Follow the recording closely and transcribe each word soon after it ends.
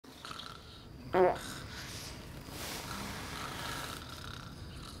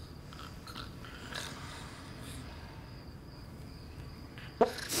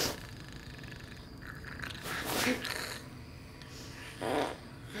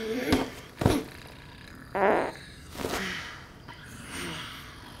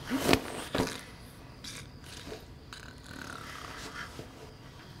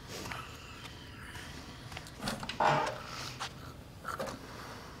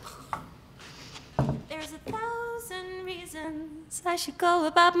I should go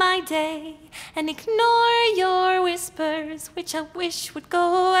about my day and ignore your whispers, which I wish would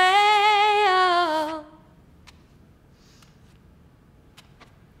go away. Oh.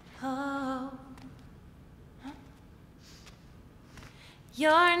 Oh.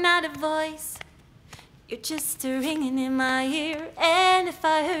 You're not a voice, you're just a ringing in my ear. And if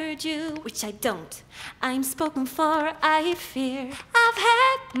I heard you, which I don't, I'm spoken for, I fear. I've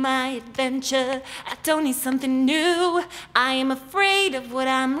had my adventure, I don't need something new. I am afraid of what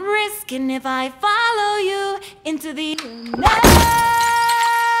I'm risking if I follow you into the unknown.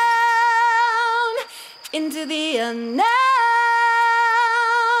 Into the unknown.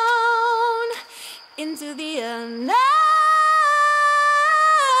 Into the unknown.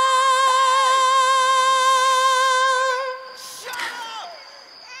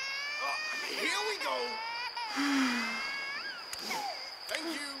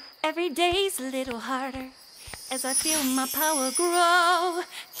 Every day's a little harder as I feel my power grow.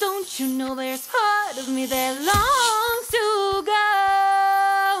 Don't you know there's part of me that longs to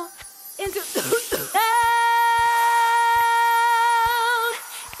go into the unknown,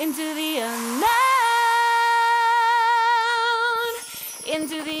 into the unknown,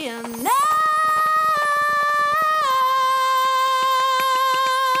 into the unknown.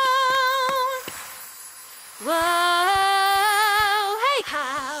 Whoa, hey,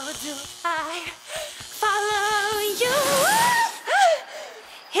 how do I